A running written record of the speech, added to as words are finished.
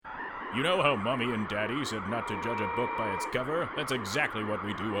You know how Mommy and Daddy said not to judge a book by its cover? That's exactly what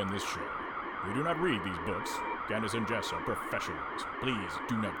we do on this show. We do not read these books. Candace and Jess are professionals. Please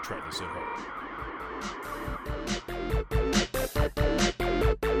do not try this at home.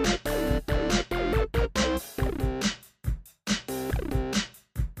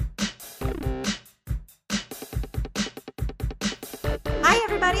 Hi,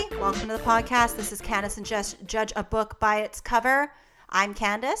 everybody. Welcome to the podcast. This is Candace and Jess judge a book by its cover. I'm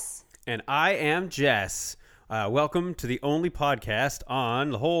Candace. And I am Jess. Welcome to the only podcast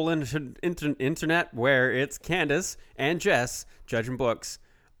on the whole internet where it's Candace and Jess judging books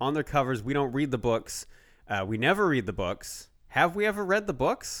on their covers. We don't read the books. We never read the books. Have we ever read the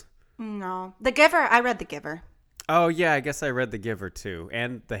books? No. The Giver. I read The Giver. Oh, yeah. I guess I read The Giver, too.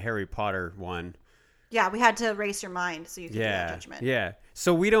 And the Harry Potter one. Yeah, we had to erase your mind so you could do that judgment. Yeah.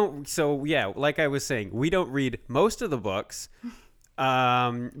 So we don't... So, yeah, like I was saying, we don't read most of the books.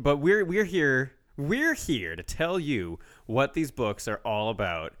 But we're here to tell you what these books are all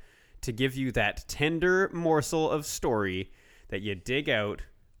about, to give you that tender morsel of story that you dig out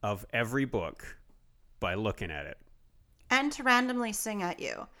of every book by looking at it. And to randomly sing at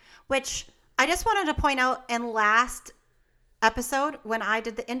you, which I just wanted to point out in last episode when I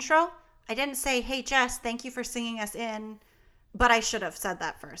did the intro, I didn't say, hey, Jess, thank you for singing us in, but I should have said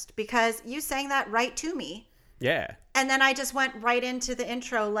that first because you sang that right to me. Yeah. And then I just went right into the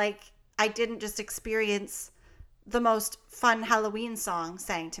intro like I didn't just experience the most fun Halloween song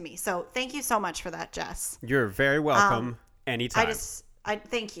sang to me. So thank you so much for that, Jess. You're very welcome anytime. I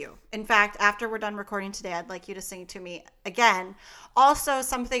thank you. In fact, after we're done recording today, I'd like you to sing to me again. Also,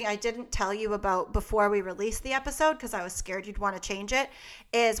 something I didn't tell you about before we released the episode because I was scared you'd want to change it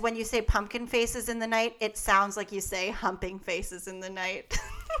is when you say pumpkin faces in the night, it sounds like you say humping faces in the night.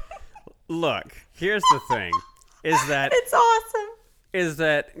 Look, here's the thing. Is that it's awesome. Is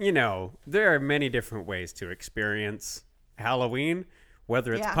that, you know, there are many different ways to experience Halloween,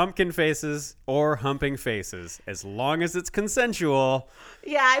 whether it's pumpkin faces or humping faces, as long as it's consensual.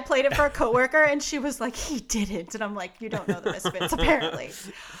 Yeah, I played it for a coworker and she was like, he didn't. And I'm like, you don't know the Misfits, apparently.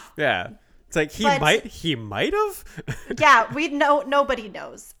 Yeah. It's like he might have. Yeah, nobody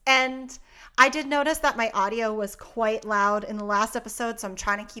knows. And I did notice that my audio was quite loud in the last episode, so I'm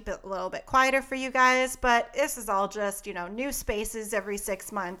trying to keep it a little bit quieter for you guys. But this is all just, new spaces every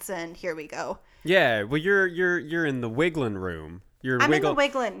 6 months, and here we go. Yeah, well, you're in the wiggling room. I'm in the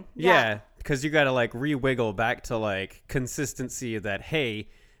wiggling. Yeah, because you got to re-wiggle back to consistency that, hey,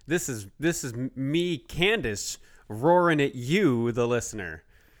 this is me, Candace, roaring at you, the listener.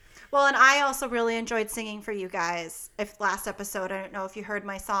 Well, and I also really enjoyed singing for you guys. Last episode, I don't know if you heard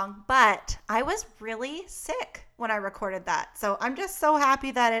my song, but I was really sick when I recorded that. So I'm just so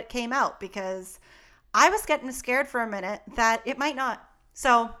happy that it came out because I was getting scared for a minute that it might not.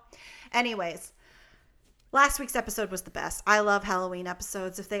 So anyways, last week's episode was the best. I love Halloween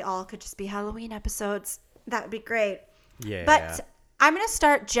episodes. If they all could just be Halloween episodes, that would be great. Yeah. But I'm going to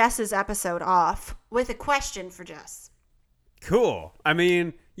start Jess's episode off with a question for Jess. Cool. I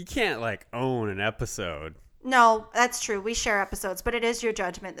mean, you can't own an episode. No, that's true. We share episodes, but it is your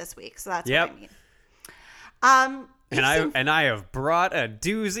judgment this week, so that's what I mean. And I have brought a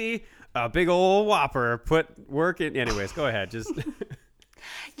doozy, a big old whopper. Put work in. Anyways, go ahead. Just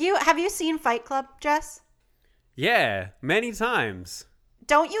Have you seen Fight Club, Jess? Yeah, many times.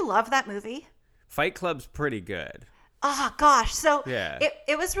 Don't you love that movie? Fight Club's pretty good. Oh gosh, so yeah.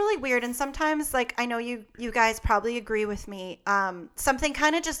 It was really weird, and sometimes I know you guys probably agree with me. Something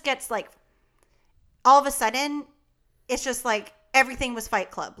kind of just gets all of a sudden, it's just everything was Fight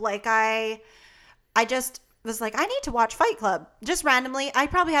Club. I just was I need to watch Fight Club just randomly. I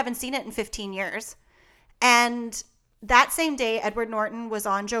probably haven't seen it in 15 years, and that same day, Edward Norton was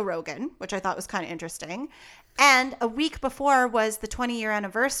on Joe Rogan, which I thought was kind of interesting. And a week before was the 20-year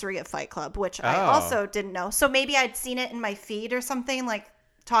anniversary of Fight Club, which I also didn't know. So maybe I'd seen it in my feed or something,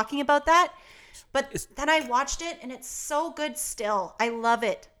 talking about that. But then I watched it, and it's so good still. I love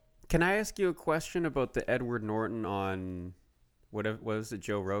it. Can I ask you a question about the Edward Norton on, what was it,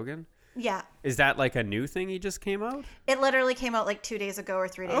 Joe Rogan? Yeah. Is that a new thing he just came out? It literally came out 2 days ago or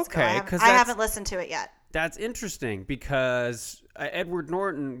 3 days ago. Okay. I haven't listened to it yet. That's interesting because Edward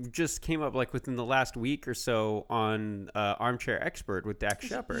Norton just came up within the last week or so on Armchair Expert with Dax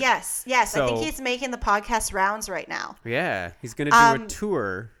Shepard. Yes. So, I think he's making the podcast rounds right now. Yeah, he's going to do a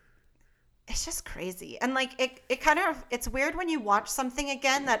tour. It's just crazy. And it kind of, it's weird when you watch something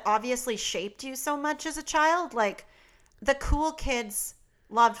again that obviously shaped you so much as a child. The cool kids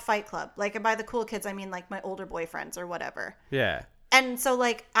loved Fight Club. And by the cool kids, I mean my older boyfriends or whatever. Yeah. And so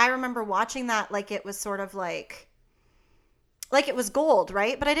I remember watching that it was sort of like it was gold,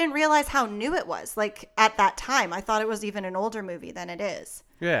 right? But I didn't realize how new it was. Like at that time, I thought it was even an older movie than it is.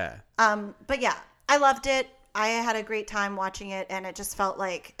 Yeah. But yeah, I loved it. I had a great time watching it, and it just felt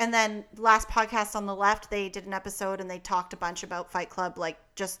like. And then last podcast on the left, they did an episode and they talked a bunch about Fight Club, like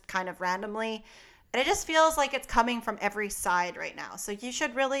just kind of randomly. And it just feels like it's coming from every side right now. So you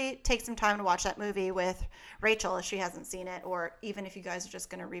should really take some time to watch that movie with Rachel if she hasn't seen it, or even if you guys are just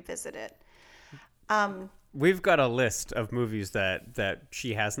going to revisit it. We've got a list of movies that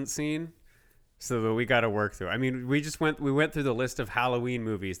she hasn't seen, so that we got to work through. I mean, we went through the list of Halloween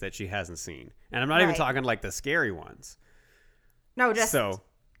movies that she hasn't seen, and I'm not even talking like the scary ones. No, just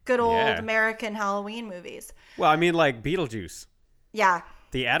good old American Halloween movies. Well, I mean, like Beetlejuice. Yeah,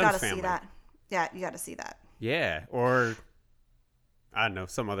 the Addams Family. See that. Yeah, you got to see that. Yeah, or I don't know,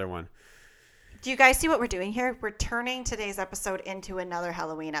 some other one. Do you guys see what we're doing here? We're turning today's episode into another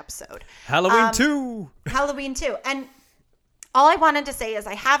Halloween episode. Halloween 2. Halloween 2. And all I wanted to say is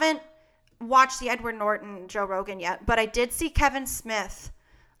I haven't watched the Edward Norton Joe Rogan yet, but I did see Kevin Smith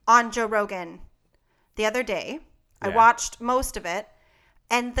on Joe Rogan the other day. Yeah. I watched most of it.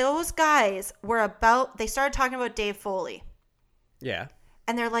 And those guys they started talking about Dave Foley. Yeah.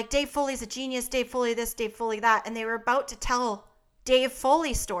 And they're like, Dave Foley's a genius, Dave Foley this, Dave Foley that. And they were about to tell Dave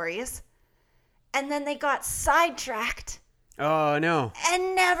Foley stories. And then they got sidetracked. Oh, no.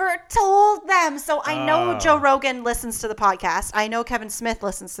 And never told them. So I know Joe Rogan listens to the podcast. I know Kevin Smith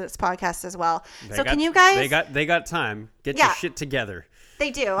listens to this podcast as well. Can you guys... They got time. Get your shit together.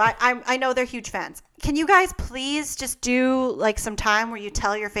 They do. I know they're huge fans. Can you guys please just do like some time where you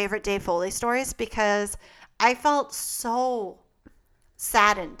tell your favorite Dave Foley stories? Because I felt so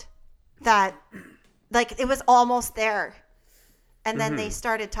saddened that like it was almost there. And then they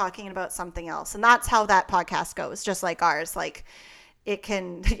started talking about something else. And that's how that podcast goes, just like ours. Like, it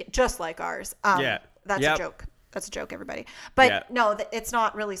can, just like ours. That's a joke. That's a joke, everybody. But no, it's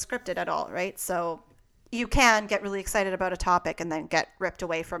not really scripted at all, right? So you can get really excited about a topic and then get ripped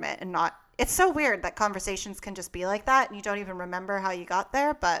away from it and not. It's so weird that conversations can just be like that and you don't even remember how you got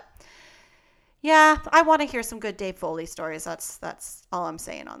there. But yeah, I want to hear some good Dave Foley stories. That's all I'm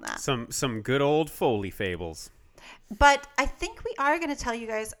saying on that. Some good old Foley fables. But I think we are going to tell you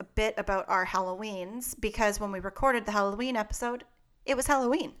guys a bit about our Halloweens because when we recorded the Halloween episode, it was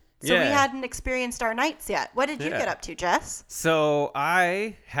Halloween. So we hadn't experienced our nights yet. What did you get up to, Jess? So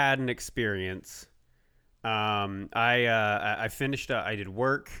I had an experience. I finished up. I did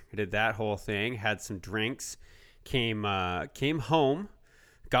work. I did that whole thing. Had some drinks. Came home.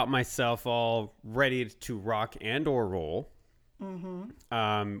 Got myself all ready to rock and or roll.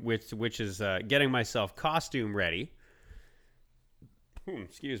 Mm-hmm. Which is getting myself costume ready.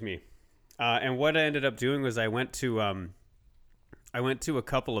 Excuse me. And what I ended up doing was I went to a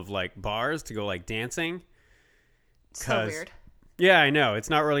couple of like bars to go like dancing. So weird. Yeah, I know. It's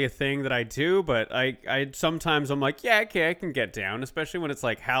not really a thing that I do, but I sometimes I'm like, yeah, okay, I can get down, especially when it's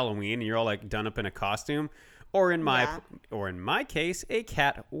like Halloween and you're all like done up in a costume, or in my case, a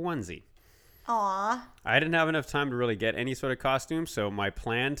cat onesie. Aw. I didn't have enough time to really get any sort of costume, so my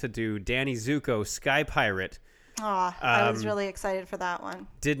plan to do Danny Zuko Sky Pirate. Aw, I was really excited for that one.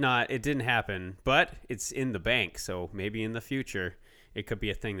 It didn't happen, but it's in the bank, so maybe in the future it could be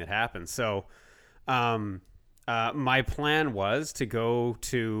a thing that happens. So, my plan was to go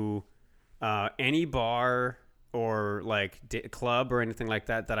to any bar or like club or anything like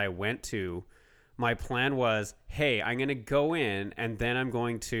that I went to. My plan was, hey, I'm going to go in and then I'm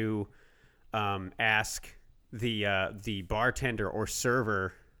going to ask the bartender or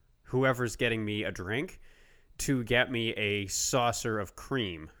server, whoever's getting me a drink, to get me a saucer of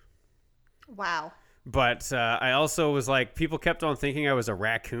cream. Wow. But I also was like, people kept on thinking I was a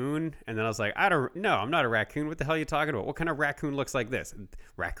raccoon, and then I was like, no, I'm not a raccoon. What the hell are you talking about? What kind of raccoon looks like this?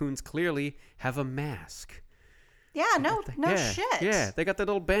 Raccoons clearly have a mask. Yeah, no shit. Yeah, they got that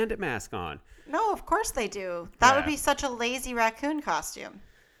little bandit mask on. No, of course they do. That would be such a lazy raccoon costume.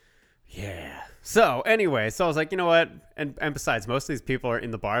 Yeah. So anyway, I was like, you know what? And besides, most of these people are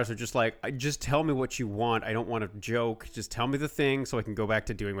in the bars are just like, just tell me what you want. I don't want to joke. Just tell me the thing so I can go back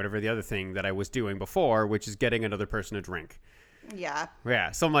to doing whatever the other thing that I was doing before, which is getting another person a drink. Yeah.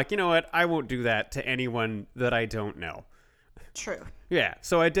 Yeah. So I'm like, you know what? I won't do that to anyone that I don't know. True. Yeah.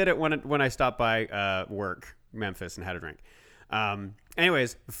 So I did it when I stopped by work, Memphis, and had a drink.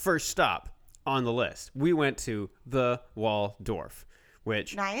 Anyways, first stop on the list, we went to the Waldorf.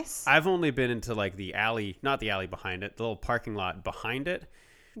 Which nice. I've only been into like the alley, not the alley behind it, the little parking lot behind it,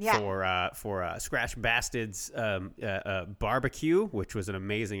 for Scratch Bastid's barbecue, which was an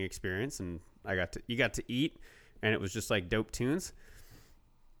amazing experience, and you got to eat, and it was just like dope tunes.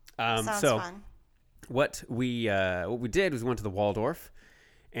 Sounds fun. what we did was we went to the Waldorf,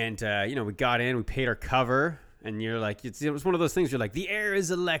 and we got in, we paid our cover, and you're like, it was one of those things. You're like, the air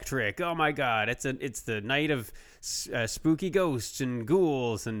is electric. Oh my god, it's the night of spooky ghosts and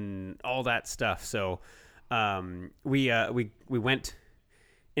ghouls and all that stuff. So we went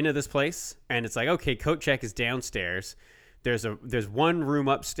into this place, and it's like, okay, coat check is downstairs. There's one room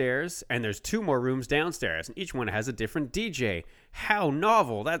upstairs, and there's 2 more rooms downstairs, and each one has a different DJ. How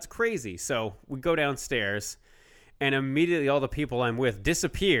novel! That's crazy. So we go downstairs, and immediately all the people I'm with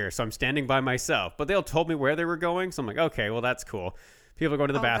disappear. So I'm standing by myself, but they all told me where they were going. So I'm like, okay, well, that's cool. People are going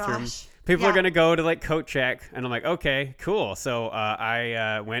to the bathroom. Gosh. People Yeah. are going to go to like coat check, and I'm like, okay, cool. So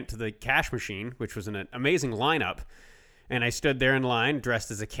I went to the cash machine, which was an amazing lineup. And I stood there in line,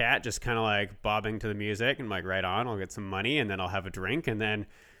 dressed as a cat, just kind of like bobbing to the music. And I'm like, right on, I'll get some money, and then I'll have a drink. And then,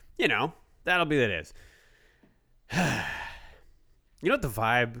 that'll be what it is. You know what the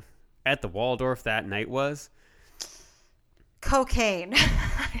vibe at the Waldorf that night was? Cocaine.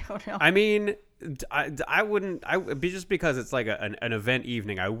 I don't know. I mean, I wouldn't, just because it's like an event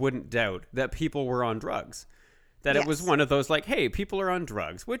evening, I wouldn't doubt that people were on drugs. That it was Yes. one of those like, hey, people are on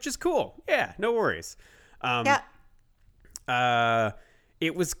drugs, which is cool. Yeah, no worries. Yeah.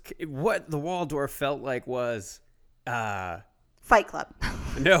 It was what the Waldorf felt like was Fight Club.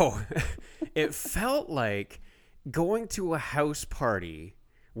 no, it felt like going to a house party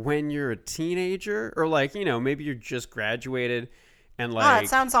when you're a teenager, or like, maybe you're just graduated and Oh, like, that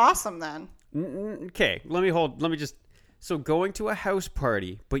sounds awesome then. okay, let me just, so going to a house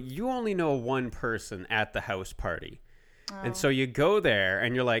party, but you only know one person at the house party. And so you go there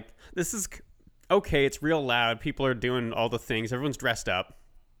and you're like, this is okay, it's real loud. People are doing all the things. Everyone's dressed up.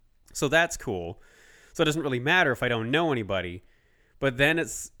 So that's cool. So it doesn't really matter if I don't know anybody. But then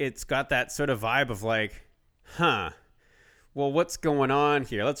it's got that sort of vibe of like, well, what's going on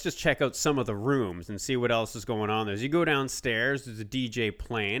here? Let's just check out some of the rooms and see what else is going on there. As you go downstairs, there's a DJ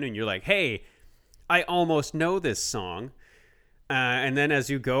playing, and you're like, hey, I almost know this song. And then as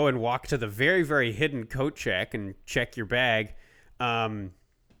you go and walk to the very, very hidden coat check and check your bag,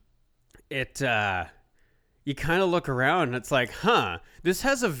 you kind of look around and it's like, this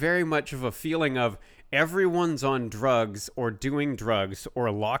has a very much of a feeling of everyone's on drugs or doing drugs or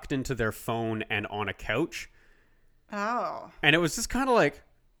locked into their phone and on a couch. Oh. And it was just kind of like,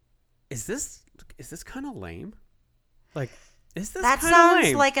 is this kind of lame? Like, is this That kind of sounds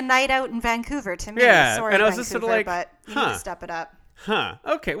lame? like a night out in Vancouver to me. Yeah, Sorry, and I was Vancouver, just sort of like, but you need to step it up.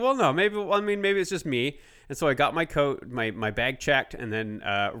 Okay, well, no, maybe it's just me. And so I got my coat, my bag checked, and then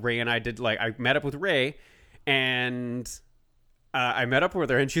Ray and I I met up with Ray, and I met up with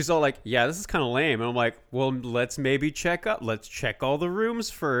her, and she's all like, yeah, this is kind of lame. And I'm like, well, let's check all the rooms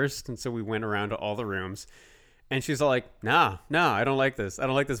first. And so we went around to all the rooms, and she's all like, nah, I don't like this. I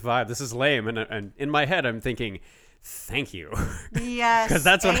don't like this vibe. This is lame. And in my head, I'm thinking, thank you. Yes. Because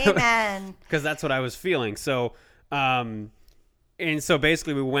that's what amen. Because that's what I was feeling. So, and so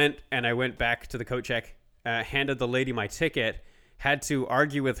basically I went back to the coat check, handed the lady my ticket, had to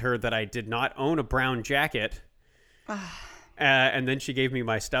argue with her that I did not own a brown jacket. And then she gave me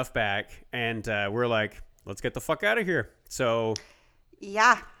my stuff back, and we're like, let's get the fuck out of here. So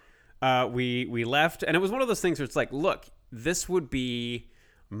Yeah. we left, and it was one of those things where it's like, look, this would be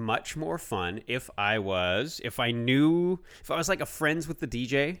much more fun if I was like a friends with the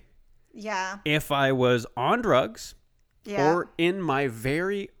DJ, Yeah. if I was on drugs, Yeah. or in my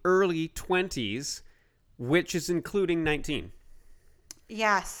very early 20s, which is including 19.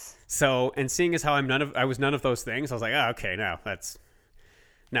 Yes. So, and seeing as how I was none of those things, I was like, okay,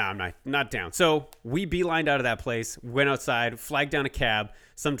 I'm not down. So we beelined out of that place, went outside, flagged down a cab.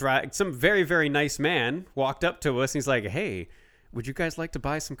 Some very, very nice man walked up to us, and he's like, hey, would you guys like to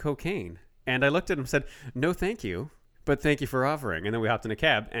buy some cocaine? And I looked at him and said, no, thank you, but thank you for offering. And then we hopped in a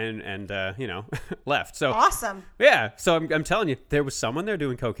cab and left. So Awesome. yeah, so I'm telling you, there was someone there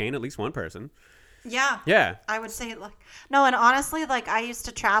doing cocaine, at least one person. Yeah. Yeah. I would say no, and honestly, I used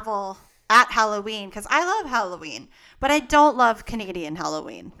to travel at Halloween because I love Halloween, but I don't love Canadian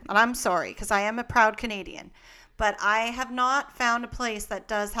Halloween. And I'm sorry because I am a proud Canadian, but I have not found a place that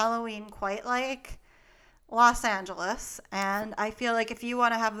does Halloween quite like Los Angeles. And I feel like if you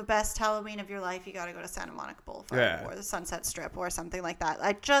want to have the best Halloween of your life, you got to go to Santa Monica Boulevard or the Sunset Strip or something like that.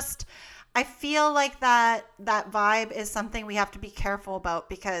 I feel like that vibe is something we have to be careful about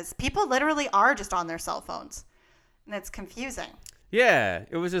because people literally are just on their cell phones, and it's confusing. Yeah,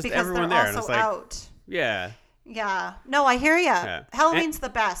 it was just Because everyone they're there, and also it's like, out. yeah. Yeah. No, I hear ya. Yeah. Halloween's the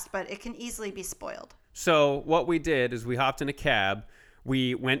best, but it can easily be spoiled. So what we did is we hopped in a cab.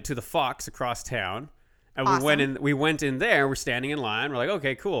 We went to the Fox across town, and Awesome. we went in there. We're standing in line. We're like,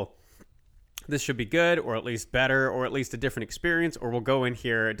 okay, cool. this should be good, or at least better, or at least a different experience, or we'll go in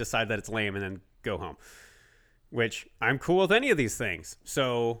here, decide that it's lame, and then go home. Which I'm cool with any of these things.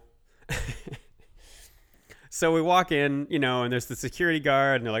 So so we walk in, and there's the security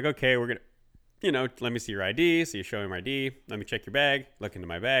guard, and they're like, okay, we're gonna, let me see your ID. So you show him your ID. Let me check your bag. Look into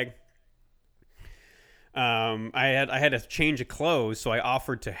my bag. I had to change of clothes, so I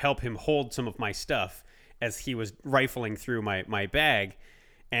offered to help him hold some of my stuff as he was rifling through my bag.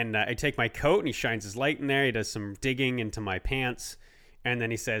 And I take my coat, and he shines his light in there. He does some digging into my pants. And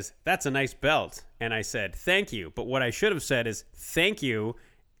then he says, "That's a nice belt." And I said, "Thank you." But what I should have said is, "Thank you.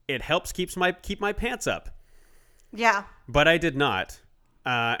 It helps keep my pants up." Yeah. But I did not.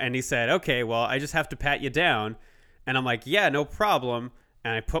 And he said, "Okay, well, I just have to pat you down." And I'm like, "Yeah, no problem."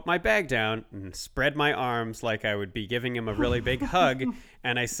 And I put my bag down and spread my arms like I would be giving him a really big hug.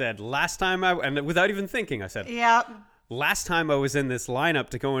 And I said, and without even thinking, I said, Yeah. "Last time I was in this lineup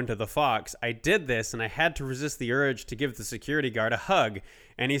to go into the Fox, I did this, and I had to resist the urge to give the security guard a hug."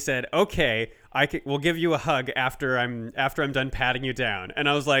 And he said, "Okay, we'll give you a hug after I'm done patting you down." And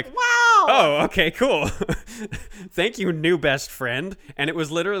I was like, Wow. "Oh, okay, cool. Thank you, new best friend." And it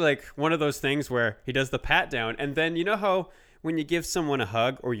was literally like one of those things where he does the pat down, and then you know how when you give someone a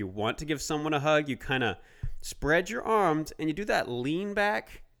hug, or you want to give someone a hug, you kind of spread your arms and you do that lean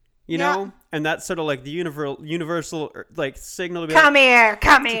back. You know, and that's sort of like the universal like signal to be Come like, here,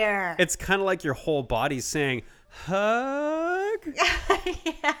 come here. It's kind of like your whole body's saying hug. Yeah.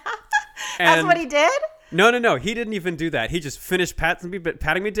 That's And what he did? No. He didn't even do that. He just finished patting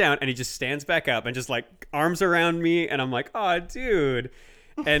me down, and he just stands back up and just like arms around me, and I'm like, "Oh, dude."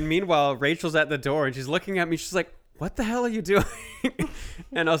 And meanwhile, Rachel's at the door, and she's looking at me. She's like, "What the hell are you doing?"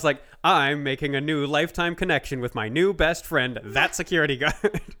 And I was like, "I'm making a new lifetime connection with my new best friend, that security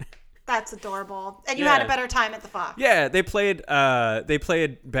guard." That's adorable. And you had a better time at the Fox. Yeah, they played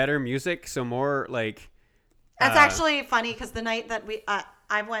better music, so more like. That's actually funny because the night that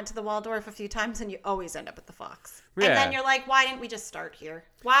I went to the Waldorf a few times, and you always end up at the Fox. Yeah. And then you're like, why didn't we just start here?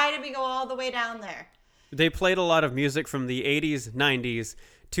 Why did we go all the way down there? They played a lot of music from the 80s, 90s,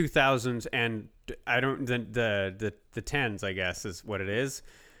 2000s, and the 10s, I guess, is what it is.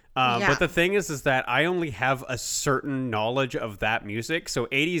 But the thing is that I only have a certain knowledge of that music. So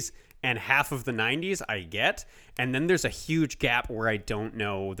 80s and half of the 90s I get, and then there's a huge gap where I don't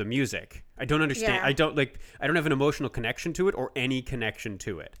know the music. I don't understand. Yeah. I don't have an emotional connection to it or any connection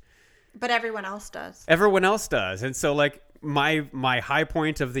to it. But everyone else does. Everyone else does. And so like my high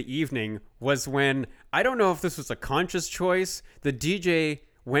point of the evening was when, I don't know if this was a conscious choice, the DJ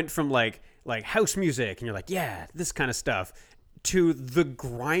went from like house music, and you're like, yeah, this kind of stuff, to the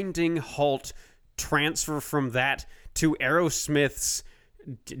grinding halt transfer from that to Aerosmith's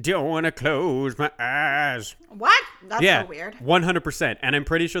 "Don't Want to Close My Eyes." What? That's so weird. 100%. And I'm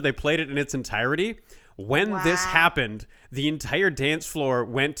pretty sure they played it in its entirety. When this happened, the entire dance floor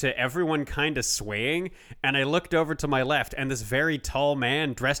went to everyone kind of swaying, and I looked over to my left, and this very tall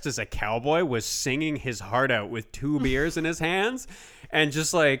man dressed as a cowboy was singing his heart out with 2 beers in his hands, and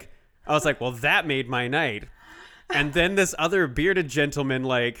just like, I was like, well, that made my night. And then this other bearded gentleman,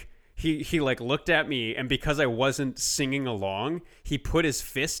 like, he like looked at me, and because I wasn't singing along, he put his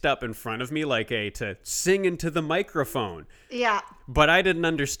fist up in front of me like to sing into the microphone. Yeah. But I didn't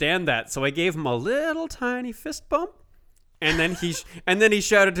understand that, so I gave him a little tiny fist bump, and then he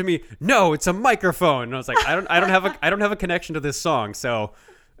shouted to me, "No, it's a microphone." And I was like, I don't have a connection to this song, so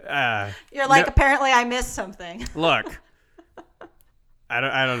You're like, apparently I missed something. look.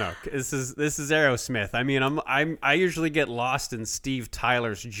 I don't know. This is Aerosmith. I mean, I usually get lost in Steve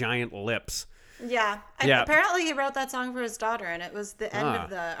Tyler's giant lips. Yeah. And apparently he wrote that song for his daughter, and it was the end of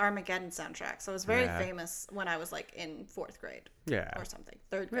the Armageddon soundtrack. So it was very famous when I was like in 4th grade. Yeah. Or something.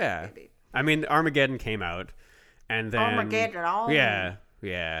 3rd grade, maybe. I mean, Armageddon came out, and then Armageddon.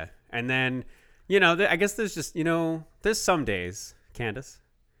 Yeah. And then, I guess there's just, there's some days, Candace.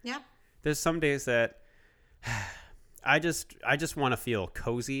 Yeah. There's some days that I just want to feel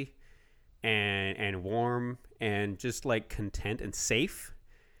cozy and warm and just like content and safe.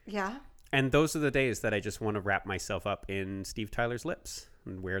 Yeah. And those are the days that I just want to wrap myself up in Steve Tyler's lips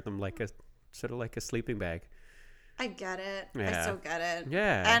and wear them like a sort of like a sleeping bag. I get it. Yeah. I so get it.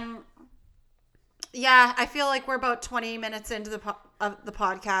 Yeah. And yeah, I feel like we're about 20 minutes into the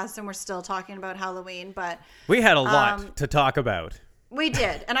podcast, and we're still talking about Halloween, but we had a lot to talk about. We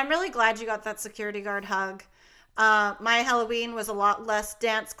did. And I'm really glad you got that security guard hug. My Halloween was a lot less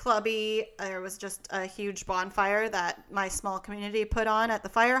dance clubby. There was just a huge bonfire that my small community put on at the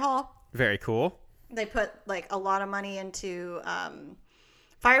fire hall. Very cool. They put like a lot of money into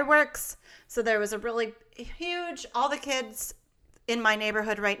fireworks. So there was a really huge, all the kids in my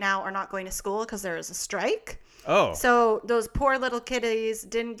neighborhood right now are not going to school because there is a strike. Oh. So those poor little kiddies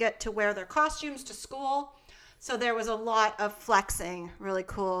didn't get to wear their costumes to school. So there was a lot of flexing really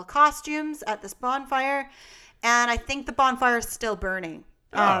cool costumes at this bonfire. And I think the bonfire is still burning.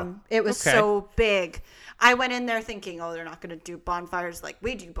 It was so big. I went in there thinking, oh, they're not going to do bonfires like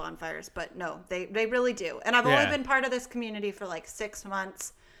we do bonfires. But no, they really do. And I've only been part of this community for like 6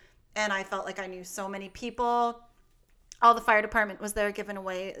 months. And I felt like I knew so many people. All the fire department was there giving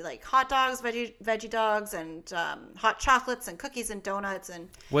away like hot dogs, veggie dogs, and hot chocolates and cookies and donuts. And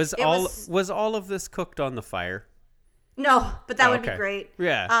was all of this cooked on the fire? No, but that would be great.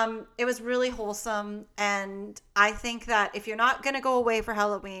 Yeah. It was really wholesome, and I think that if you're not going to go away for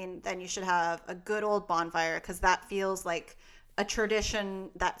Halloween, then you should have a good old bonfire, because that feels like a tradition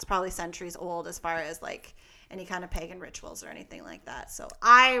that's probably centuries old as far as like any kind of pagan rituals or anything like that. So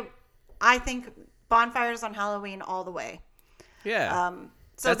I think bonfires on Halloween all the way. Yeah.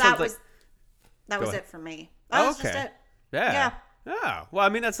 So that was it for me. That was just it. Yeah. Oh, well, I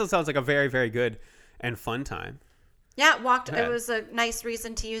mean, that still sounds like a very, very good and fun time. Yeah, it was a nice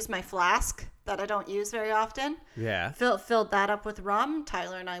reason to use my flask that I don't use very often. Yeah. Filled that up with rum.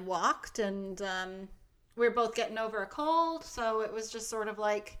 Tyler and I walked, and we were both getting over a cold, so it was just sort of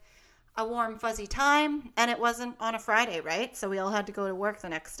like a warm, fuzzy time. And it wasn't on a Friday, right? So we all had to go to work the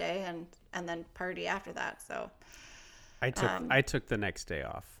next day and then party after that. So I took the next day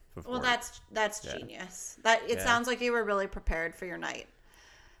off. Well, that's genius. That sounds like you were really prepared for your night.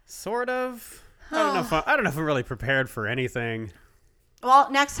 Sort of. I don't know if I'm really prepared for anything. Well,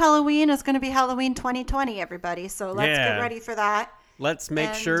 next Halloween is going to be Halloween 2020, everybody. So let's get ready for that. Let's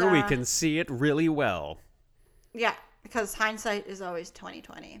make sure we can see it really well. Yeah, because hindsight is always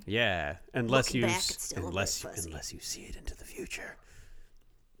 2020. Yeah, unless you see it into the future.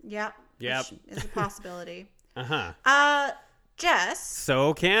 Yep. Yep. Which is a possibility. Jess.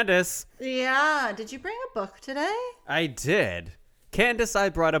 So, Candace. Yeah. Did you bring a book today? I did. Candace, I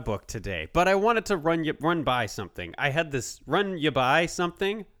brought a book today, but I wanted to run by something. I had this run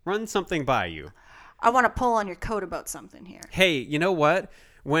something by you. I want to pull on your coat about something here. Hey, you know what?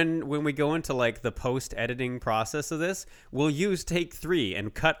 When we go into like the post-editing process of this, we'll use take 3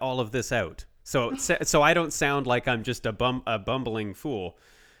 and cut all of this out. So I don't sound like I'm just a bumbling fool.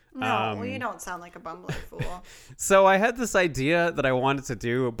 No, you don't sound like a bumbling fool. So I had this idea that I wanted to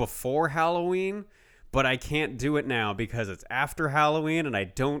do before Halloween, but I can't do it now because it's after Halloween, and I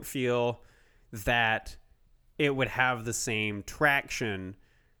don't feel that it would have the same traction.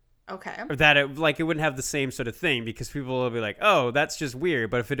 Okay. Or that it wouldn't have the same sort of thing, because people will be like, oh, that's just weird.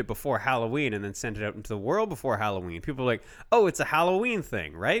 But if it did before Halloween and then sent it out into the world before Halloween, people are like, oh, it's a Halloween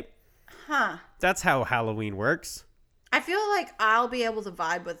thing, right? Huh. That's how Halloween works. I feel like I'll be able to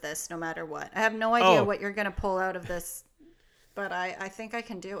vibe with this no matter what. I have no idea what you're going to pull out of this, but I think I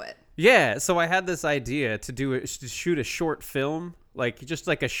can do it. Yeah, so I had this idea to shoot a short film, like just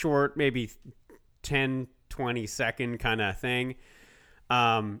like a short, maybe 10, 20 second kind of thing.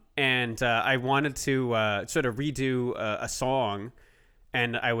 And I wanted to sort of redo a song,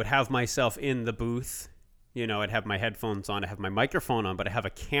 and I would have myself in the booth. You know, I'd have my headphones on, I have my microphone on, but I have a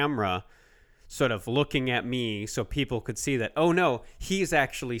camera sort of looking at me so people could see that, oh no, he's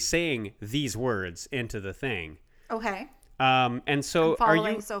actually saying these words into the thing. Okay. And so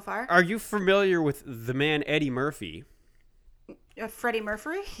so far. Are you familiar with the man Eddie Murphy? Freddie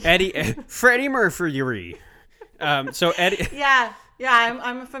Murphy? Freddie Murphy. So Eddie. Yeah,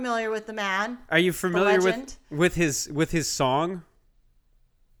 I'm familiar with the man. Are you familiar with his song?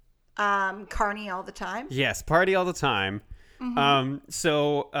 Carney all the time. Yes, Party All the Time. Mm-hmm.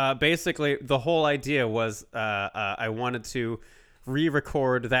 So basically, the whole idea was I wanted to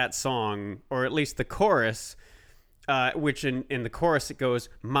re-record that song, or at least the chorus. Which in the chorus it goes,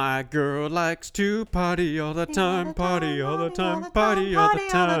 my girl likes to party all the time, party all the time, party all the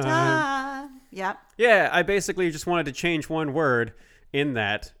time. Yep. Yeah, I basically just wanted to change one word in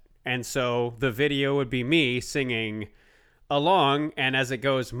that, and so the video would be me singing along, and as it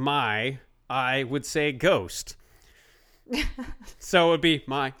goes, I would say ghost. So it would be,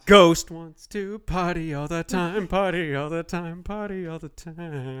 my ghost wants to party all the time, party all the time, party all the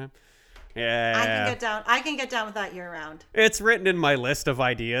time. Yeah, I can get down with that year round. It's written in my list of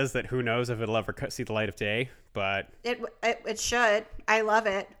ideas that who knows if it'll ever see the light of day, but it should. I love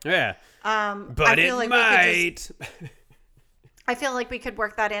it. Yeah. But I feel it like might. I feel like we could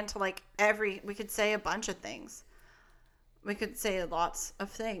work that into like we could say a bunch of things. We could say lots of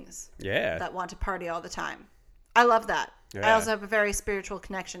things. Yeah. That want to party all the time. I love that. Yeah. I also have a very spiritual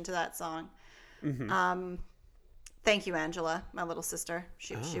connection to that song. Mm-hmm. Thank you, Angela, my little sister.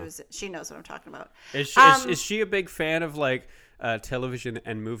 She knows what I'm talking about. Is she a big fan of like television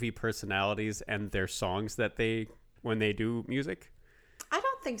and movie personalities and their songs that when they do music? I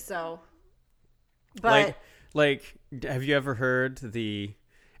don't think so. But like, have you ever heard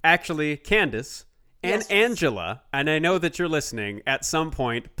actually, Candace and Yes. Angela, and I know that you're listening at some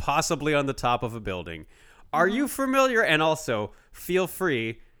point, possibly on the top of a building. Are you familiar? And also, feel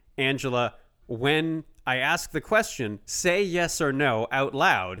free, Angela, when I ask the question, say yes or no out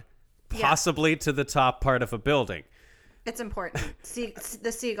loud, Yeah. possibly to the top part of a building. it's important.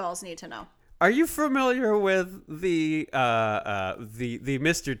 The seagulls need to know. Are you familiar with the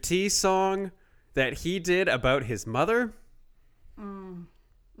Mr. T song that he did about his mother?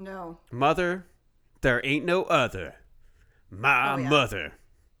 No. Mother, there ain't no other. My Oh, yeah. mother.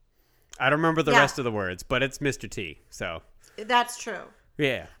 I don't remember the Yeah. rest of the words, but it's Mr. T. So, That's true.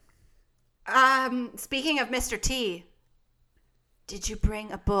 yeah. Speaking of Mr. T, did you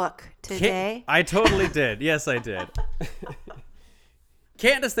bring a book today? I totally did. Yes, I did.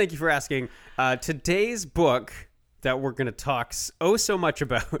 Candace, thank you for asking. Today's book that we're going to talk so much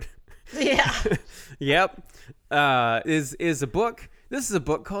about. Yeah. Yep. Is a book. This is a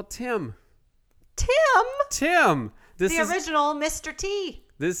book called Tim. Tim, This the is original Mr. T.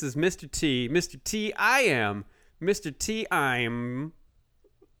 This is Mr. T. Mr. T. I am. Mr. T. I'm.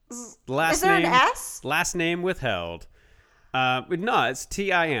 Last Is there name, an S? Last name withheld. No, it's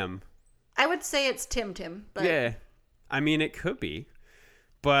T. I am. I would say it's Tim, but Yeah. I mean, it could be.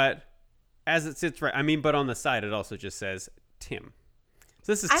 But as it sits right, but on the side, it also just says Tim.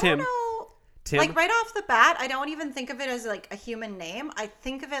 So this is I Tim. don't know. Tim. Like right off the bat, I don't even think of it as like a human name. I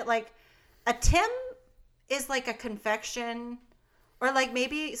think of it like a Tim is like a confection or like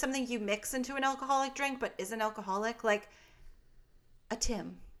maybe something you mix into an alcoholic drink but isn't alcoholic. Like a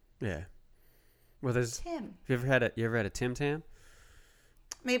Tim. Yeah. Well, there's. Tim. You ever had a Tim Tam?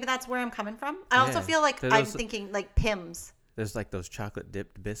 Maybe that's where I'm coming from. I also Yeah. feel like There's I'm also- thinking like Pims. There's like those chocolate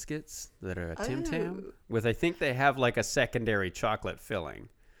dipped biscuits that are a Tim Tam Oh. with. I think they have like a secondary chocolate filling.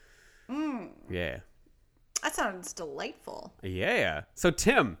 Yeah. That sounds delightful. Yeah. So,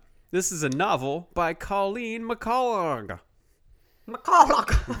 Tim, this is a novel by Colleen McCullough.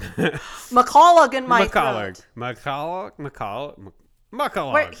 McCullough. McCullough in my throat.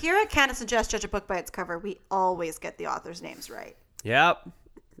 McCullough. We're, here at Candace and Jess Judge a Book by its cover, we always get the author's names right. Yep.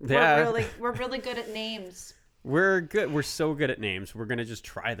 Yeah. We're really good at names. We're good. We're so good at names. We're going to just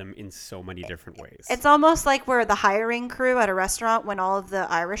try them in so many different ways. It's almost like we're the hiring crew at a restaurant when all of the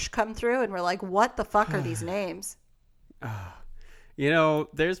Irish come through and we're like, what the fuck are these names? You know,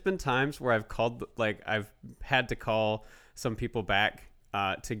 there's been times where I've had to call some people back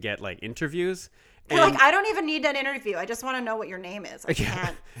to get like interviews. You're like, I don't even need an interview. I just want to know what your name is. I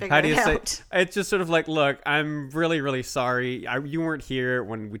can't figure How do you it say? out. It's just sort of like, look, I'm really, really sorry. You weren't here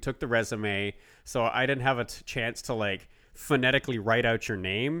when we took the resume, so I didn't have a chance to like phonetically write out your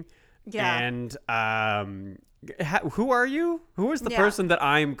name. Yeah. And who are you? Who is the Yeah. person that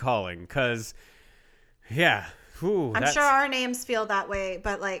I'm calling? Because, yeah, I'm sure our names feel that way,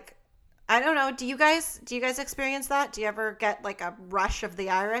 but like, I don't know. Do you guys experience that? Do you ever get like a rush of the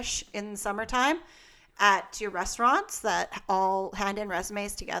Irish in the summertime at your restaurants that all hand in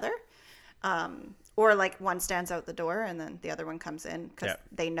resumes together? Or like one stands out the door and then the other one comes in because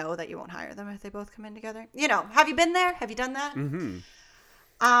they know that you won't hire them if they both come in together. You know, have you been there? Have you done that? Mm-hmm.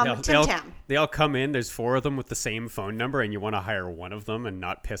 Tim Tam. They all come in. There's 4 of them with the same phone number, and you want to hire one of them and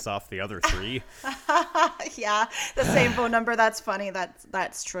not piss off the other 3. Yeah, the same phone number. That's funny.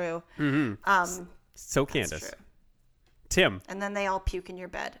 That's true. Mm-hmm. So Candace, true. Tim, And then they all puke in your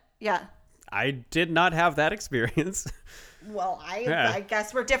bed. Yeah. I did not have that experience. Well, I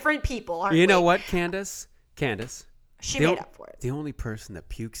guess we're different people, aren't we? You know what, Candace? She the made o- up for it. The only person that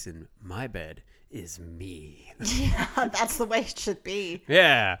pukes in my bed is me. Yeah, that's the way it should be.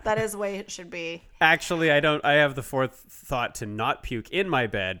 Yeah. That is the way it should be. Actually, I have the fourth thought to not puke in my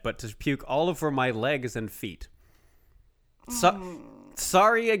bed, but to puke all over my legs and feet.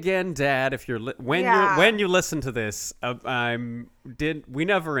 Sorry again, Dad, if when you listen to this. We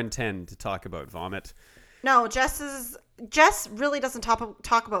never intend to talk about vomit. No, Jess really doesn't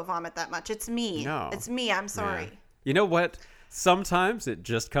talk about vomit that much. It's me. No. It's me. I'm sorry. Yeah. You know what? Sometimes it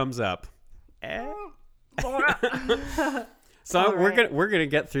just comes up. So we're gonna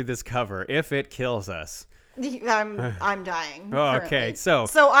get through this cover if it kills us. I'm dying. Oh, okay, currently. so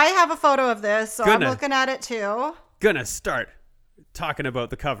I have a photo of this, so Gonna- I'm looking at it too. Gonna start talking about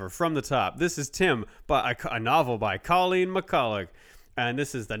the cover from the top. This is Tim, by a novel by Colleen McCullough, and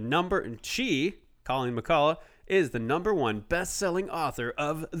this is Colleen McCullough, is the #1 best-selling author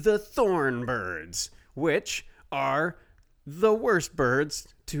of The Thornbirds, which are the worst birds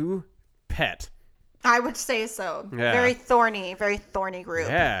to pet. I would say so. Yeah. Very thorny group.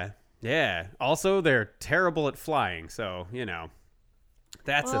 Yeah. Yeah. Also, they're terrible at flying, so, you know,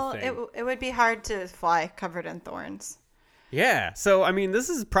 that's Well, a thing. it would be hard to fly covered in thorns. Yeah. So, I mean, this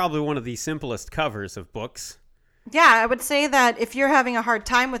is probably one of the simplest covers of books. Yeah, I would say that if you're having a hard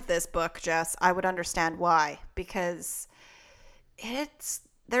time with this book, Jess, I would understand why. Because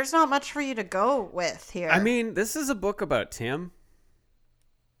there's not much for you to go with here. I mean, this is a book about Tim.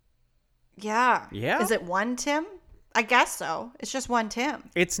 Yeah. Yeah? Is it one Tim? I guess so. It's just one Tim.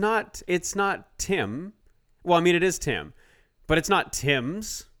 It's not Tim. Well, I mean, it is Tim, but it's not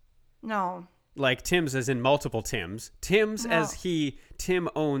Tim's. No. Like Tim's as in multiple Tims. Tim's No. as Tim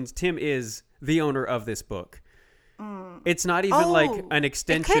is the owner of this book. It's not even like an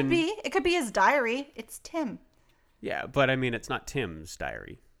extension. It could be his diary. It's Tim. Yeah, but I mean, it's not Tim's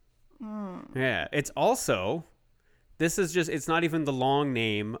diary. Yeah, it's also, it's not even the long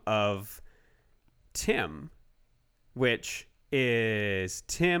name of Tim, which is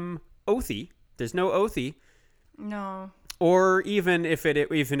Tim Othie. There's no Othie. No. Or even if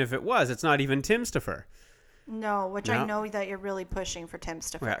it was, it's not even Timstopher. No, which No. I know that you're really pushing for Tim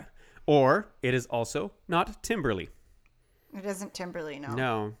Stoffer. Yeah. Or it is also not Timberly. It isn't Timberly,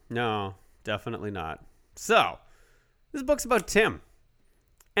 no. No, definitely not. So, this book's about Tim.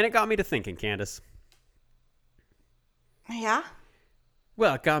 And it got me to thinking, Candace. Yeah?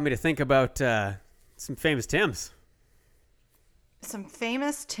 Well, it got me to think about some famous Tims. Some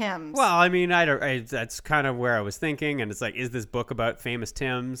famous Tims. Well, I mean, that's kind of where I was thinking. And it's like, is this book about famous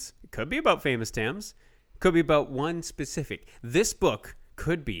Tims? It could be about famous Tims. It could be about one specific. This book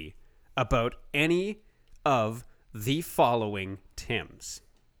could be about any of the following Tims.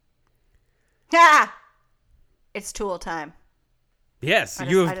 Ah! It's Tool time. Yes, I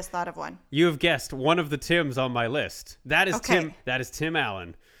just thought of one. you have guessed one of the Tims on my list. That is Okay. Tim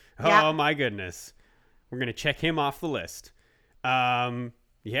Allen. Oh Yeah. my goodness. We're going to check him off the list. Yeah,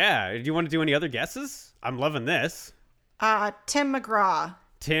 do you want to do any other guesses? I'm loving this. Tim McGraw.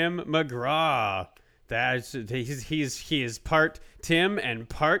 Tim McGraw. He is part Tim and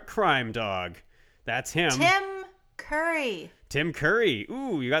part crime dog. That's him. Tim Curry. Tim Curry.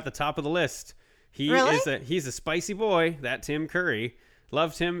 Ooh, you got the top of the list. Really? He's a spicy boy, that Tim Curry.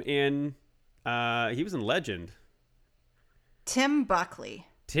 Loved him in he was in Legend. Tim Buckley.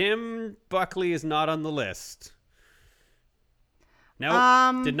 Tim Buckley is not on the list.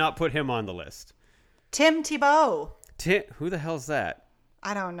 No, did not put him on the list. Tim Tebow. Who the hell's that?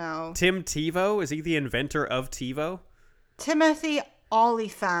 I don't know. Tim Tebow? Is he the inventor of TiVo? Timothy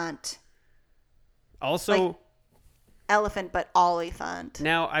Oliphant. Also, Like- Elephant, but Oliphant.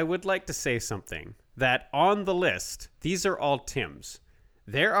 now I would like to say something. That on the list, these are all Tims.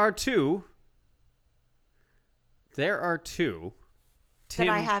 There are two. That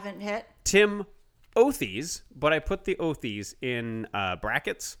I haven't hit. Tim Othies, but I put the Othies in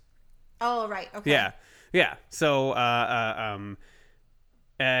brackets. Oh, right. Okay. Yeah. So,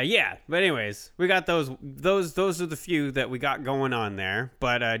 yeah. But anyways, we got those. Those are the few that we got going on there.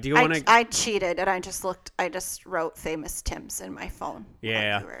 But do you want to? I cheated and I just wrote famous Tims in my phone.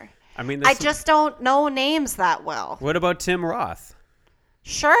 Yeah. Like you were. I mean, I just don't know names that well. What about Tim Roth?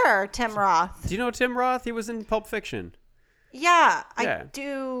 Sure, Tim Roth. Do you know Tim Roth? He was in Pulp Fiction. Yeah, Yeah. I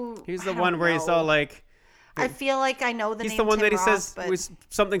do. He's the I don't one where he's know. all like. I feel like I know the He's name the one Tim that he Roth, says but was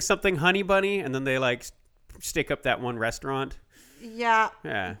something Honey Bunny, and then they like stick up that one restaurant. yeah.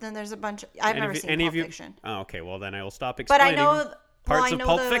 Yeah. Then there's a bunch. I've never seen Pulp Fiction. Oh, okay. Well, then I will stop But explaining. I know parts of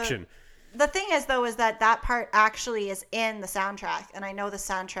Pulp Fiction. The thing is, though, is that part actually is in the soundtrack, and I know the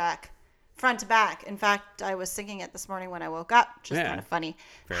soundtrack front to back. In fact, I was singing it this morning when I woke up, which is Yeah. kind of funny.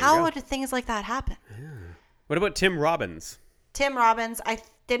 There you How go. would things like that happen? What about Tim Robbins? Tim Robbins.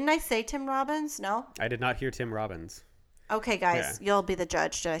 Didn't I say Tim Robbins? No. I did not hear Tim Robbins. Okay, guys, you'll be the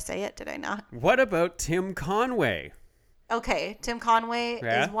judge. Did I say it? Did I not? What about Tim Conway? Okay, Tim Conway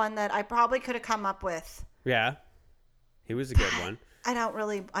Yeah? is one that I probably could have come up with. Yeah, he was a good one. I don't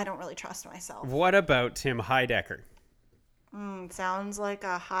really trust myself. What about Tim Heidecker? Sounds like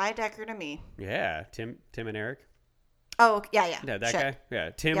a high decker to me. Yeah, Tim and Eric. Oh, yeah. Yeah, that Shit. guy. Yeah,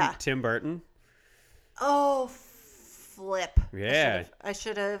 Tim Yeah. Tim Burton. Oh, flip. Yeah. I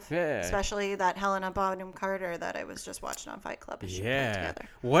should have. Yeah. Especially that Helena Bonham Carter that I was just watching on Fight Club. I should put it Yeah. together.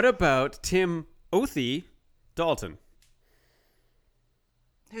 What about Tim Othie Dalton?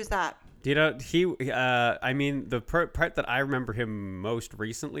 Who's that? Do you know he? I mean, the part that I remember him most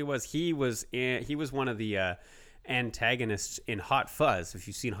recently was he was one of the antagonists in Hot Fuzz. If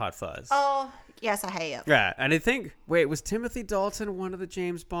you've seen Hot Fuzz. Oh, yes, I have. Yeah, and I think was Timothy Dalton one of the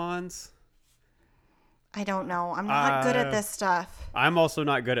James Bonds? I don't know. I'm not good at this stuff. I'm also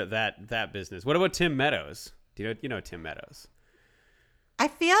not good at that business. What about Tim Meadows? Do you know Tim Meadows? I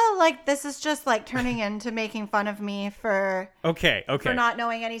feel like this is just like turning into making fun of me for not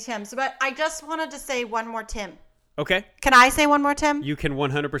knowing any Tims. But I just wanted to say one more Tim. Okay. Can I say one more Tim? You can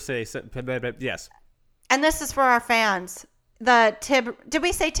 100% say yes. And this is for our fans. Did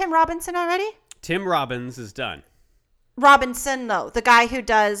we say Tim Robinson already? Tim Robbins is done. Robinson, though, the guy who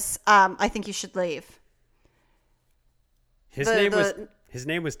does I Think You Should Leave. His name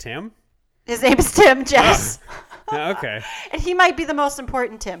was Tim? His name is Tim, Jess. Okay. And he might be the most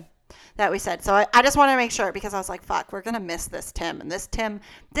important Tim that we said. So I just want to make sure, because I was like, fuck, we're going to miss this Tim. And this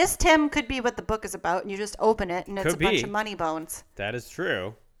Tim could be what the book is about, and you just open it and it's a bunch of money bones. That is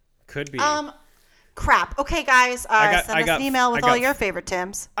true. Could be. Crap. Okay, guys, send us an email with all your favorite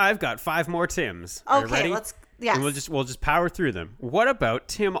Tims. I've got 5 more Tims. Are you ready? Yes. And we'll just power through them. What about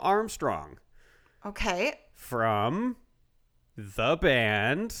Tim Armstrong? Okay. From the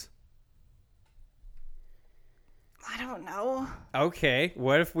band. I don't know. Okay,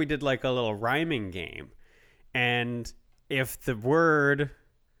 what if we did like a little rhyming game? And if the word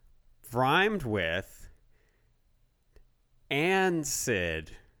rhymed with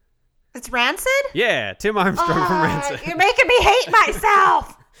Rancid. It's Rancid? Yeah, Tim Armstrong from Rancid. You're making me hate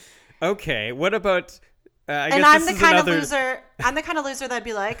myself. Okay, what about I'm the kind of loser that'd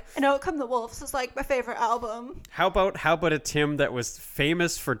be like, I Know It Come the Wolves is like my favorite album. How about a Tim that was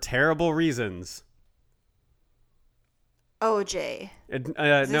famous for terrible reasons? OJ.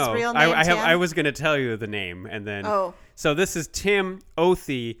 No, his real name, I was going to tell you the name, and then. Oh. So this is Tim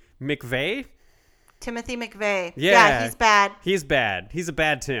Othy McVeigh. Timothy McVeigh. Yeah, he's bad. He's bad. He's a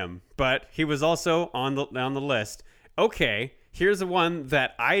bad Tim, but he was also on the list. Okay, here's the one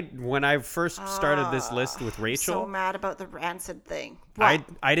that when I first started this list with Rachel. I'm so mad about the Rancid thing. What?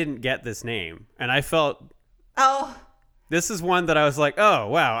 I didn't get this name, and I felt. Oh. This is one that I was like, oh,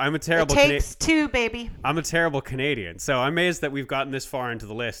 wow, I'm a terrible Canadian. It takes two, baby. I'm a terrible Canadian. So I'm amazed that we've gotten this far into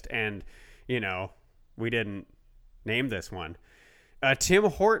the list and, we didn't name this one. Tim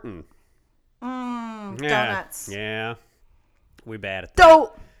Horton. Donuts. Yeah. We bad at that.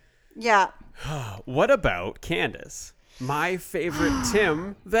 Dope. Yeah. What about Candace? My favorite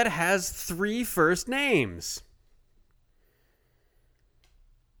Tim that has 3 first names.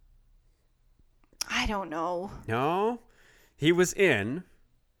 I don't know. No? He was in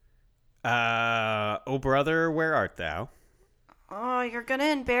Oh Brother, Where Art Thou? Oh, you're going to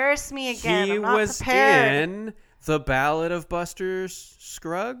embarrass me again. He I'm not was prepared. in The Ballad of Buster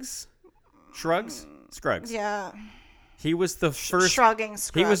Scruggs? Scruggs. Yeah. He was the first Shrugging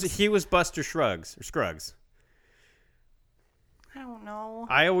Scruggs. He was Buster Scruggs. I don't know.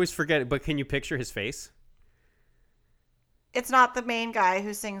 I always forget it, but can you picture his face? It's not the main guy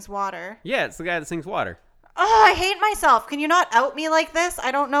who sings Water. Yeah, it's the guy that sings Water. Oh, I hate myself. Can you not out me like this?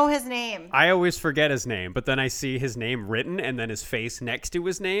 I don't know his name. I always forget his name, but then I see his name written and then his face next to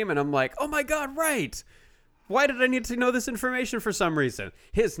his name, and I'm like, oh my god, right. Why did I need to know this information for some reason?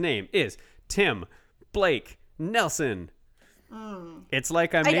 His name is Tim Blake Nelson. It's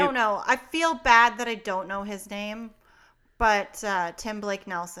like I don't know. I feel bad that I don't know his name, but Tim Blake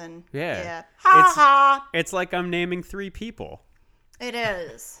Nelson. Yeah. Ha ha. It's like I'm naming 3 people. It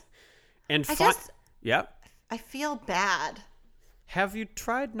is. And Yep. I feel bad. Have you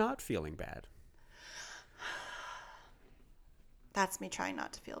tried not feeling bad? That's me trying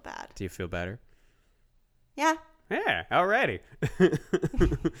not to feel bad. Do you feel better? Yeah. Yeah, alrighty.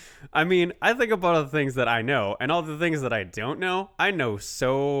 I mean, I think about all the things that I know, and all the things that I don't know, I know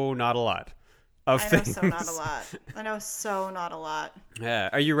so not a lot of things. I know so not a lot. Yeah.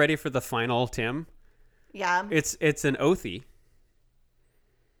 Are you ready for the final Tim? Yeah. It's an Othy.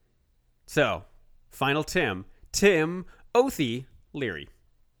 So, final Tim Othy Leary.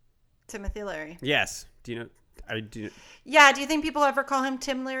 Timothy Leary. Yes. Do you know? Yeah. Do you think people ever call him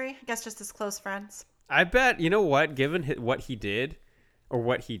Tim Leary? I guess just his close friends. I bet, you know what, given what he did,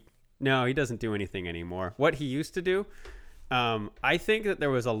 or no, he doesn't do anything anymore. What he used to do, I think that there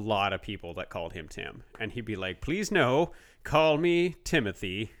was a lot of people that called him Tim. And he'd be like, please no, call me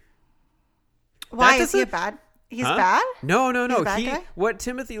Timothy. Why? Is he bad? He's bad? No. He's a bad guy? What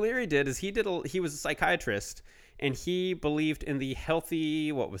Timothy Leary did is he was a psychiatrist, and he believed in the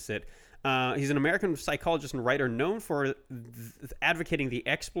healthy, what was it? He's an American psychologist and writer known for advocating the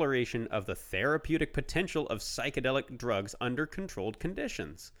exploration of the therapeutic potential of psychedelic drugs under controlled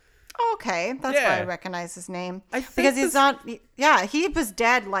conditions. Okay, that's why I recognize his name. Because he's not. Yeah, he was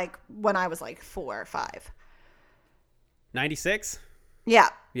dead like when I was like 4 or 5. 96? Yeah.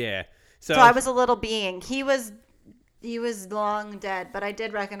 Yeah. So I was a little being. He was He was long dead, but I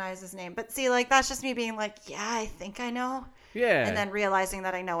did recognize his name. But see, like, that's just me being like, yeah, I think I know. Yeah. And then realizing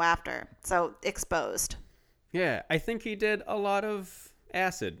that I know after. So, exposed. Yeah, I think he did a lot of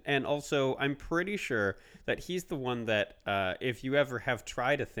acid. And also, I'm pretty sure that he's the one that, if you ever have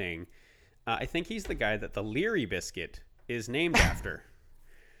tried a thing, I think he's the guy that the Leary biscuit is named after.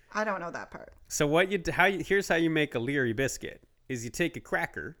 I don't know that part. So here's how you make a Leary biscuit, is you take a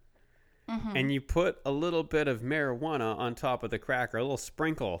cracker, and you put a little bit of marijuana on top of the cracker, a little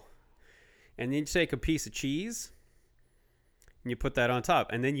sprinkle. And then you take a piece of cheese, and you put that on top.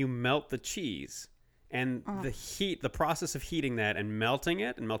 And then you melt the cheese. And the process of heating that and melting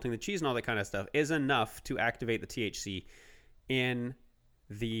the cheese and all that kind of stuff is enough to activate the THC in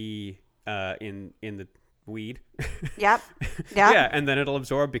the weed. Yep. Yeah, and then it'll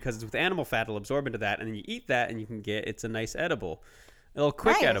absorb, because it's with animal fat, it'll absorb into that, and then you eat that, and it's a nice edible. A little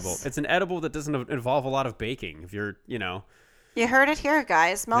quick Nice. edible. It's an edible that doesn't involve a lot of baking. If you're, You heard it here,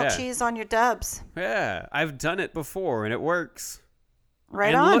 guys. Melt Yeah. cheese on your dubs. Yeah, I've done it before, and it works.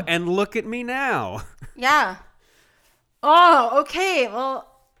 Right and on. And look at me now. Yeah. Oh, okay. Well,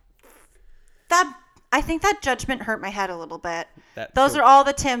 I think that judgment hurt my head a little bit. Those are all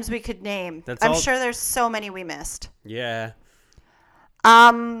the Tims we could name. I'm sure there's so many we missed. Yeah,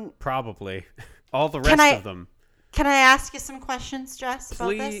 Um, probably. All the rest of them. Can I ask you some questions, Jess, about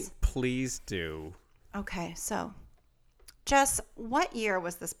this? Please do. Okay, so, Jess, what year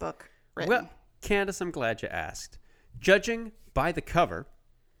was this book written? Well, Candace, I'm glad you asked. Judging by the cover,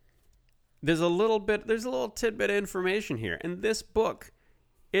 there's a little tidbit of information here, and this book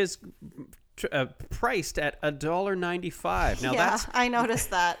is priced at $1.95. Now yeah, I noticed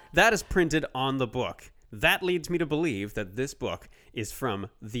that. that is printed on the book. That leads me to believe that this book is from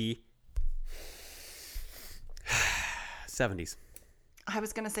the 70s. I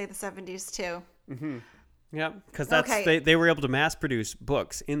was going to say the 70s, too. Yeah, because Okay. they were able to mass produce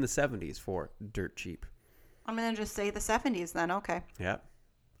books in the 70s for dirt cheap. I'm going to just say the 70s then. Okay. Yeah,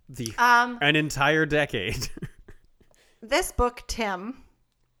 Um, an entire decade. This book, Tim,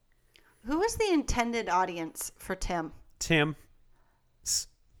 who was the intended audience for Tim? Tim.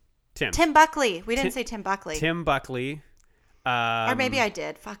 Tim Buckley. We didn't say Tim Buckley. Tim Buckley. Or maybe I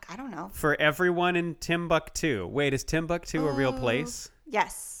did. Fuck, I don't know. For everyone in Timbuktu. Wait, is Timbuktu a real place?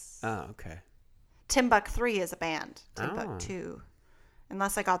 Yes. Oh, okay. Timbuk3 is a band. Oh. Timbuk2.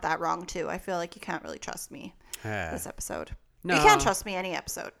 Unless I got that wrong, too. I feel like you can't really trust me this episode. No. You can't trust me any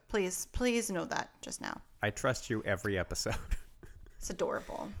episode. Please know that just now. I trust you every episode. It's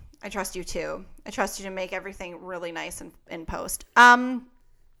adorable. I trust you, too. I trust you to make everything really nice in post.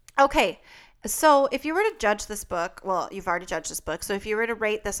 Okay. So if you were to judge this book, well, you've already judged this book. So if you were to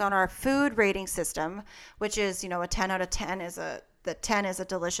rate this on our food rating system, which is, a 10 out of 10 the 10 is a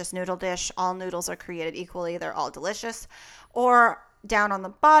delicious noodle dish. All noodles are created equally. They're all delicious. Or down on the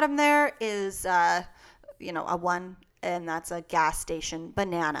bottom there is, a 1, and that's a gas station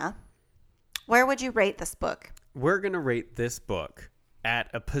banana. Where would you rate this book? We're going to rate this book at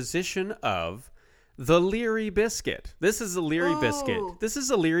a position of the Leary Biscuit. This is a Leary Biscuit. This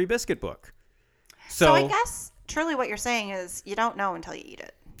is a Leary Biscuit book. So I guess truly what you're saying is you don't know until you eat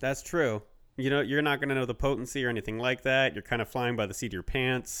it. That's true. You're not going to know the potency or anything like that. You're kind of flying by the seat of your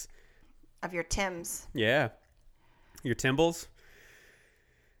pants. Of your Tims. Yeah. Your Timbles.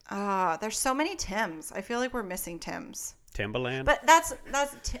 There's so many Tims. I feel like we're missing Tims. Timbaland. But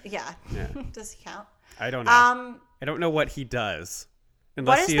yeah. Does he count? I don't know. I don't know what he does.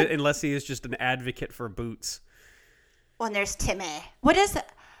 Unless he is just an advocate for boots. Well, there's Timmy. What is it?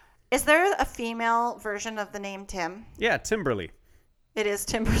 Is there a female version of the name Tim? Yeah, Timberly. It is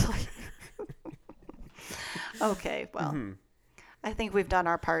Timberly. Okay, well, I think we've done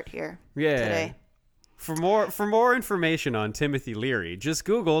our part here today. For more information on Timothy Leary, just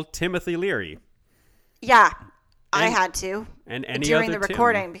Google Timothy Leary. Yeah, I had to. And any during other the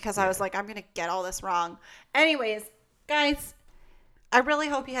recording because I was like, I'm going to get all this wrong. Anyways, guys, I really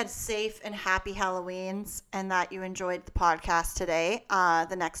hope you had safe and happy Halloweens and that you enjoyed the podcast today.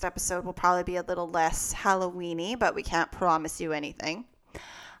 The next episode will probably be a little less Halloweeny, but we can't promise you anything.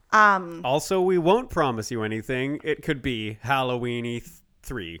 Also, we won't promise you anything. It could be Halloweeny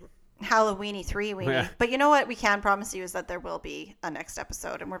 3. Halloweeny 3 weenie. Yeah. But you know what we can promise you is that there will be a next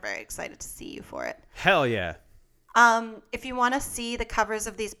episode, and we're very excited to see you for it. Hell yeah. If you want to see the covers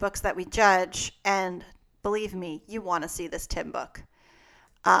of these books that we judge, and believe me, you want to see this Tim book,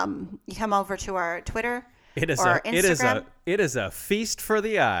 you come over to our Twitter or Instagram. It is a feast for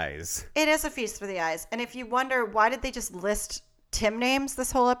the eyes. It is a feast for the eyes. And if you wonder why did they just list Tim names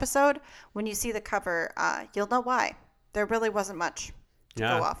this whole episode, when you see the cover, you'll know why. There really wasn't much to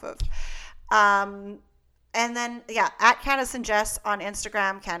go off of. And then, at Candace and Jess on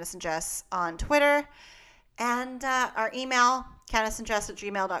Instagram, Candace and Jess on Twitter. And our email,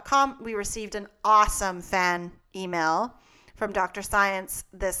 candaceandjess@gmail.com. We received an awesome fan email from Dr. Science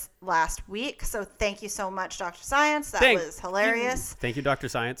this last week. So thank you so much, Dr. Science. That was hilarious. Thank you, Dr.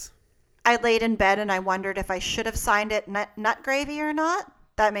 Science. I laid in bed and I wondered if I should have signed it nut gravy or not.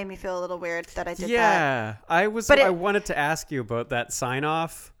 That made me feel a little weird that I did that. Yeah, I wanted to ask you about that sign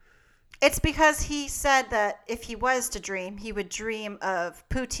off. It's because he said that if he was to dream, he would dream of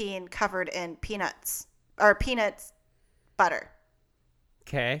poutine covered in peanuts or peanuts butter.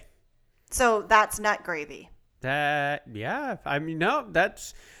 Okay. So that's nut gravy. That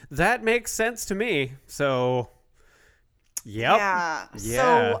makes sense to me. So, yep. Yeah.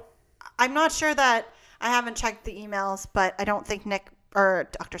 So I'm not sure that I haven't checked the emails, but I don't think Nick or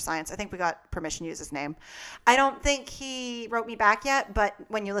Dr. Science, I think we got permission to use his name. I don't think he wrote me back yet, but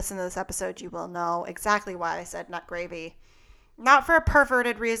when you listen to this episode, you will know exactly why I said nut gravy. Not for a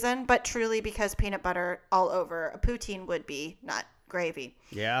perverted reason, but truly because peanut butter all over a poutine would be nut gravy.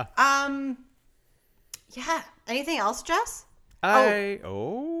 Yeah. Yeah. Anything else, Jess? We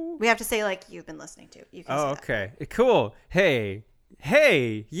have to say like you've been listening to. You can say that. Okay. Cool. Hey,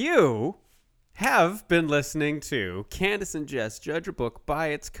 you have been listening to Candace and Jess Judge a Book by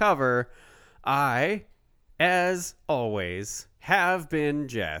its cover. I, as always, have been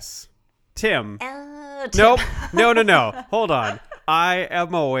Jess. Tim. Tim. Nope. No. Hold on. I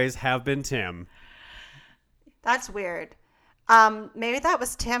am always have been Tim. That's weird. Maybe that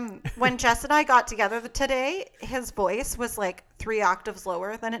was Tim. When Jess and I got together today, his voice was like 3 octaves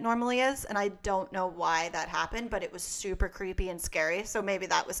lower than it normally is. And I don't know why that happened, but it was super creepy and scary. So maybe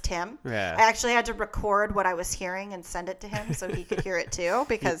that was Tim. Yeah. I actually had to record what I was hearing and send it to him so he could hear it too,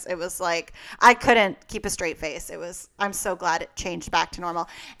 because it was like, I couldn't keep a straight face. I'm so glad it changed back to normal.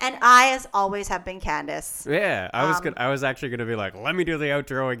 And I, as always, have been Candace. Yeah, I was actually going to be like, let me do the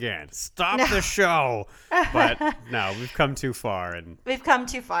outro again. Stop the show. But no, we've come too far. We've come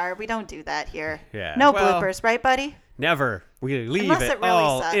too far. We don't do that here. Yeah. No bloopers, right, buddy? Never. We leave Unless it it really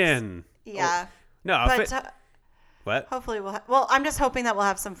all sucks. in. Yeah. No. But What? hopefully well, I'm just hoping that we'll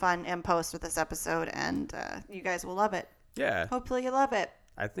have some fun in post with this episode, and you guys will love it. Yeah. Hopefully you love it.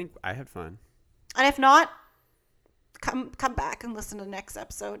 I think I had fun. And if not, come back and listen to the next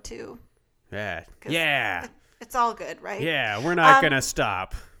episode too. Yeah. 'Cause Yeah. It's all good, right? Yeah. We're not going to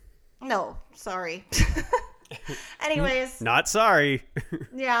stop. No, sorry. Anyways. Not sorry.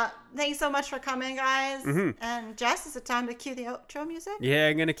 Yeah. Thanks so much for coming, guys. Mm-hmm. And Jess, is it time to cue the outro music? Yeah,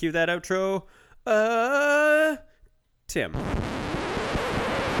 I'm going to cue that outro. Tim.